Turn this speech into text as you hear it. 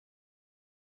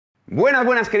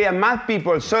Buenas queridas Mad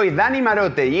People, soy Dani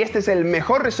Marote y este es el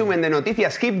mejor resumen de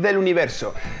noticias hip del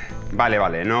universo.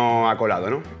 Vale, no ha colado,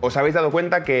 ¿no? Os habéis dado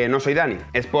cuenta que no soy Dani,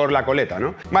 es por la coleta,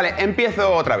 ¿no? Vale,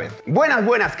 empiezo otra vez.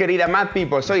 Buenas querida Mad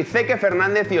People, soy Zeke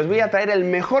Fernández y os voy a traer el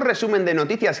mejor resumen de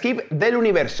noticias hip del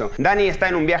universo. Dani está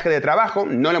en un viaje de trabajo,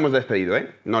 no lo hemos despedido, ¿eh?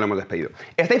 No lo hemos despedido.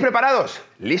 ¿Estáis preparados?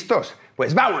 ¿Listos?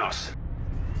 Pues ¡vámonos!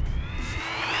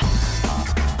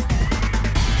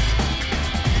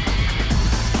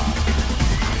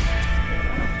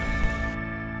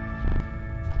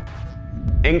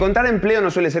 Encontrar empleo no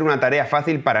suele ser una tarea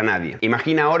fácil para nadie.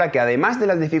 Imagina ahora que además de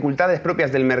las dificultades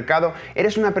propias del mercado,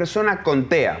 eres una persona con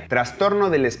TEA,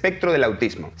 trastorno del espectro del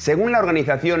autismo. Según la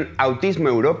organización Autismo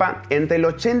Europa, entre el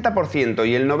 80%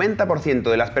 y el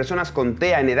 90% de las personas con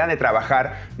TEA en edad de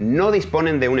trabajar no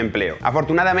disponen de un empleo.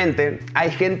 Afortunadamente, hay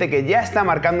gente que ya está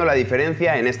marcando la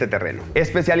diferencia en este terreno.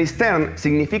 Specialisterne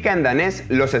significa en danés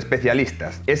los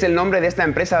especialistas. Es el nombre de esta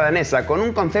empresa danesa con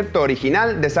un concepto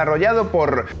original desarrollado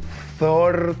por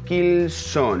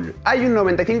Thorkildson. Hay un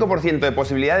 95% de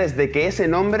posibilidades de que ese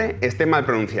nombre esté mal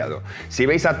pronunciado. Si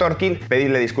veis a Thorkild,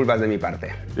 pedidle disculpas de mi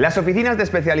parte. Las oficinas de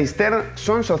Specialisterne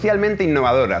son socialmente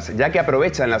innovadoras, ya que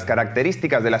aprovechan las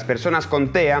características de las personas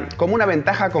con TEA como una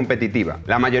ventaja competitiva.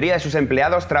 La mayoría de sus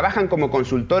empleados trabajan como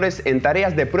consultores en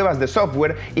tareas de pruebas de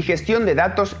software y gestión de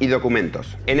datos y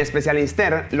documentos. En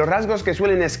Specialisterne, los rasgos que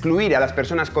suelen excluir a las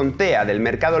personas con TEA del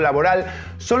mercado laboral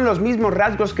son los mismos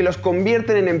rasgos que los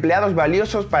convierten en empleados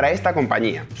valiosos para esta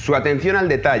compañía. Su atención al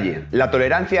detalle, la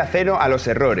tolerancia cero a los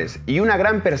errores y una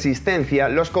gran persistencia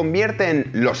los convierte en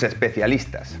los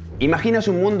especialistas. ¿Imaginas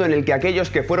un mundo en el que aquellos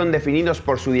que fueron definidos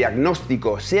por su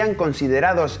diagnóstico sean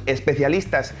considerados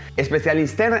especialistas?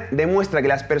 Specialisterne demuestra que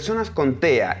las personas con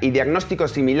TEA y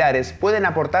diagnósticos similares pueden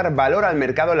aportar valor al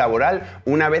mercado laboral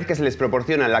una vez que se les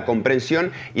proporciona la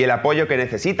comprensión y el apoyo que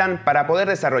necesitan para poder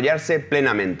desarrollarse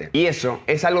plenamente. Y eso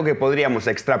es algo que podríamos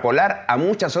extrapolar a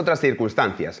muchas otras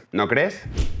circunstancias, ¿no crees?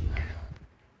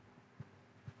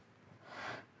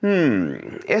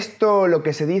 Esto, lo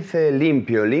que se dice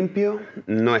limpio,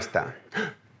 no está.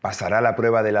 ¿Pasará la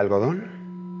prueba del algodón?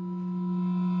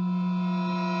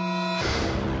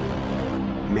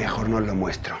 Mejor no os lo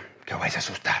muestro, que os vais a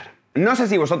asustar. No sé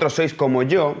si vosotros sois como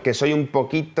yo, que soy un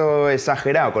poquito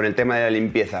exagerado con el tema de la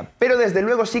limpieza, pero desde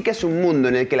luego sí que es un mundo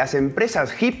en el que las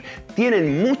empresas hip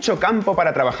tienen mucho campo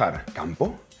para trabajar.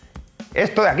 ¿Campo?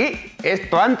 Esto de aquí,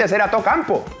 esto antes era todo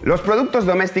campo. Los productos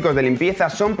domésticos de limpieza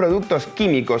son productos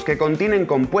químicos que contienen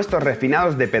compuestos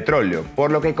refinados de petróleo, por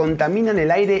lo que contaminan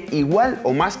el aire igual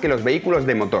o más que los vehículos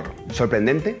de motor.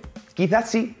 ¿Sorprendente? Quizás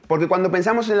sí, porque cuando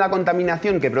pensamos en la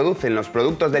contaminación que producen los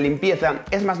productos de limpieza,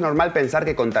 es más normal pensar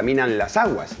que contaminan las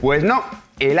aguas. Pues no,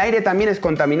 el aire también es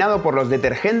contaminado por los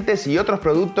detergentes y otros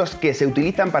productos que se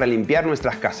utilizan para limpiar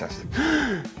nuestras casas.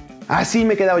 Así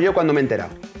me he quedado yo cuando me he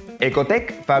enterado.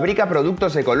 Ecotec fabrica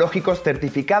productos ecológicos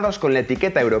certificados con la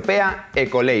etiqueta europea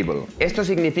Ecolabel. Esto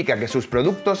significa que sus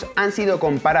productos han sido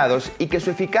comparados y que su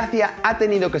eficacia ha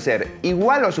tenido que ser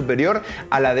igual o superior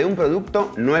a la de un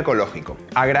producto no ecológico.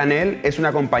 A Granel es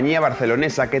una compañía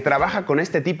barcelonesa que trabaja con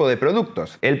este tipo de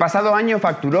productos. El pasado año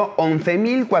facturó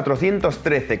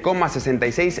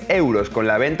 11.413,66 euros con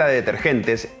la venta de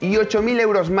detergentes y 8.000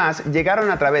 euros más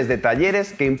llegaron a través de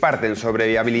talleres que imparten sobre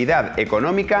viabilidad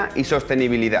económica y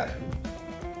sostenibilidad.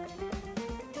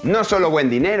 No solo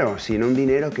buen dinero, sino un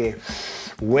dinero que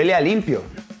huele a limpio.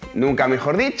 Nunca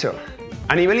mejor dicho.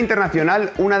 A nivel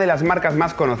internacional, una de las marcas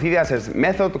más conocidas es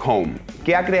Method Home,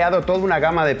 que ha creado toda una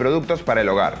gama de productos para el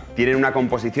hogar. Tienen una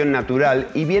composición natural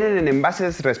y vienen en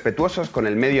envases respetuosos con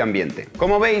el medio ambiente.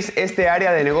 Como veis, este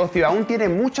área de negocio aún tiene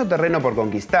mucho terreno por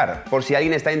conquistar, por si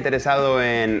alguien está interesado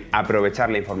en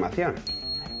aprovechar la información.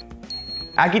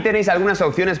 Aquí tenéis algunas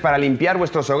opciones para limpiar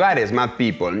vuestros hogares, Mad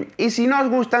People. Y si no os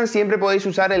gustan, siempre podéis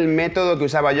usar el método que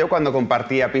usaba yo cuando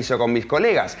compartía piso con mis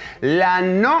colegas, la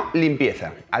no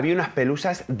limpieza. Había unas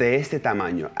pelusas de este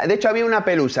tamaño. De hecho, había una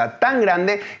pelusa tan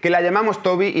grande que la llamamos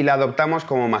Toby y la adoptamos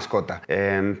como mascota.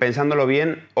 Pensándolo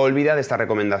bien, olvidad esta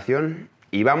recomendación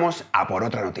y vamos a por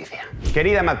otra noticia.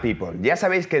 Querida Mad People, ya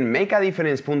sabéis que en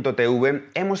makeadifference.tv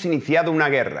hemos iniciado una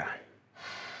guerra.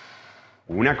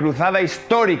 Una cruzada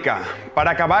histórica para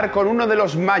acabar con uno de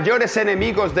los mayores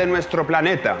enemigos de nuestro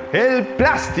planeta, el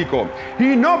plástico.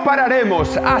 Y no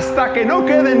pararemos hasta que no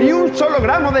quede ni un solo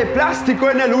gramo de plástico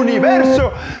en el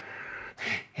universo.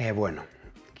 Bueno,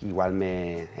 igual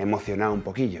me he emocionado un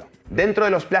poquillo. Dentro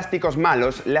de los plásticos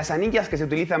malos, las anillas que se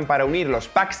utilizan para unir los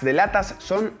packs de latas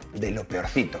son de lo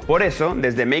peorcito. Por eso,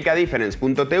 desde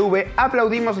makeadifference.tv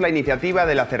aplaudimos la iniciativa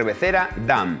de la cervecera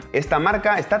Damm. Esta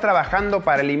marca está trabajando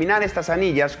para eliminar estas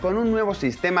anillas con un nuevo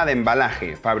sistema de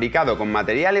embalaje, fabricado con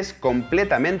materiales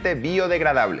completamente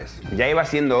biodegradables. Ya iba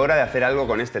siendo hora de hacer algo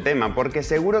con este tema, porque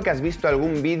seguro que has visto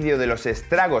algún vídeo de los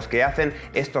estragos que hacen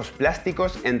estos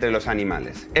plásticos entre los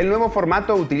animales. El nuevo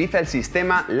formato utiliza el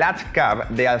sistema LatCab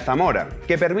de Alzamora,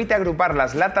 que permite agrupar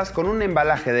las latas con un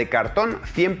embalaje de cartón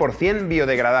 100%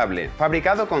 biodegradable,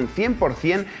 fabricado con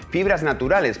 100% fibras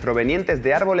naturales provenientes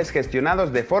de árboles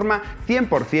gestionados de forma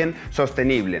 100%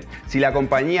 sostenible. Si la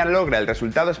compañía logra el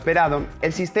resultado esperado,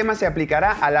 el sistema se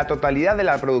aplicará a la totalidad de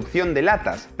la producción de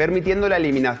latas, permitiendo la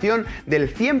eliminación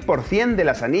del 100% de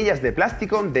las anillas de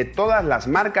plástico de todas las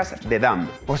marcas de Damm.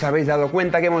 ¿Os habéis dado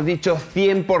cuenta que hemos dicho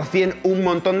 100% un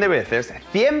montón de veces?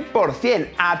 100%,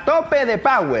 a tope de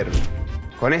power.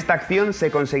 Con esta acción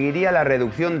se conseguiría la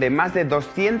reducción de más de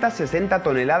 260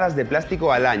 toneladas de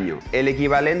plástico al año, el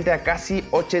equivalente a casi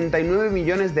 89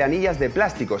 millones de anillas de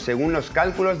plástico, según los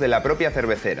cálculos de la propia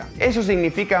cervecera. Eso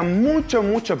significa mucho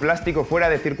plástico fuera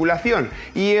de circulación,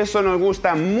 y eso nos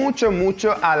gusta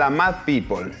mucho a la Mad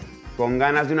People. ¿Con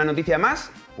ganas de una noticia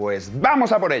más? Pues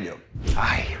 ¡vamos a por ello!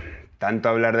 ¡Ay! Tanto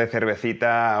hablar de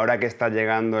cervecita ahora que está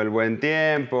llegando el buen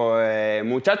tiempo.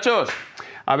 Muchachos,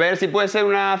 a ver si puede ser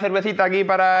una cervecita aquí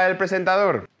para el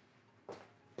presentador.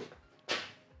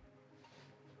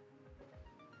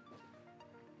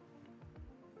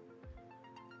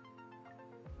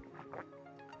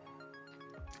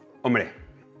 Hombre,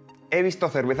 he visto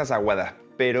cervezas aguadas,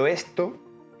 pero esto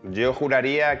yo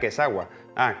juraría que es agua.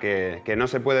 Ah, que no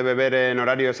se puede beber en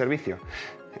horario de servicio.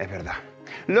 Es verdad.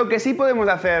 Lo que sí podemos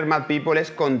hacer, Mad People,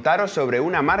 es contaros sobre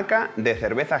una marca de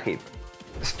cerveza hip.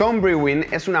 Stone Brewing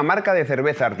es una marca de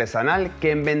cerveza artesanal que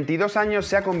en 22 años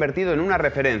se ha convertido en una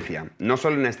referencia, no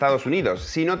solo en Estados Unidos,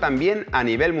 sino también a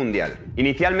nivel mundial.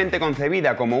 Inicialmente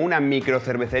concebida como una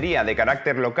microcervecería de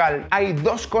carácter local, hay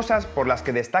dos cosas por las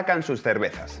que destacan sus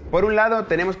cervezas. Por un lado,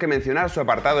 tenemos que mencionar su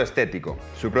apartado estético.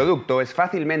 Su producto es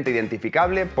fácilmente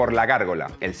identificable por la gárgola,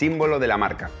 el símbolo de la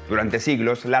marca. Durante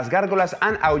siglos, las gárgolas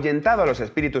han ahuyentado a los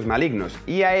espíritus malignos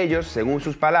y a ellos, según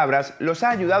sus palabras, los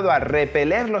ha ayudado a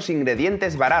repeler los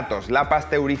ingredientes baratos, la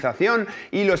pasteurización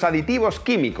y los aditivos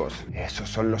químicos. Esos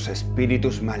son los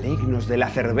espíritus malignos de la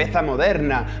cerveza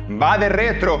moderna. ¡Va de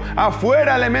retro!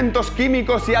 ¡Afuera elementos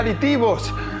químicos y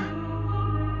aditivos!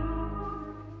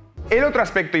 El otro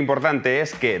aspecto importante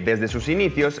es que, desde sus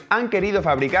inicios, han querido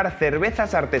fabricar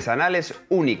cervezas artesanales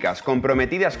únicas,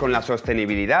 comprometidas con la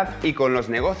sostenibilidad y con los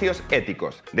negocios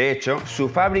éticos. De hecho, su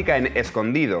fábrica en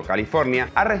Escondido, California,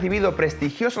 ha recibido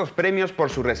prestigiosos premios por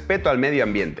su respeto al medio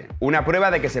ambiente. Una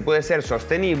prueba de que se puede ser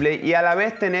sostenible y a la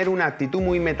vez tener una actitud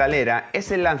muy metalera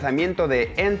es el lanzamiento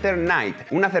de Enter Night,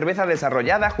 una cerveza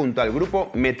desarrollada junto al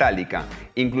grupo Metallica.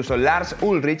 Incluso Lars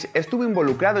Ulrich estuvo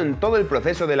involucrado en todo el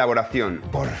proceso de elaboración.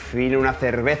 Por fin una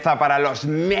cerveza para los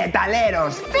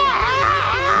metaleros.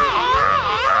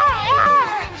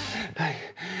 Ay,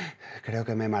 creo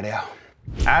que me he mareado.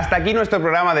 Hasta aquí nuestro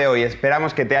programa de hoy,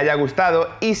 esperamos que te haya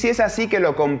gustado y si es así que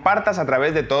lo compartas a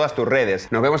través de todas tus redes.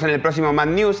 Nos vemos en el próximo Mad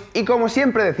News y como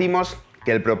siempre decimos,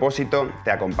 que el propósito te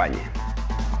acompañe.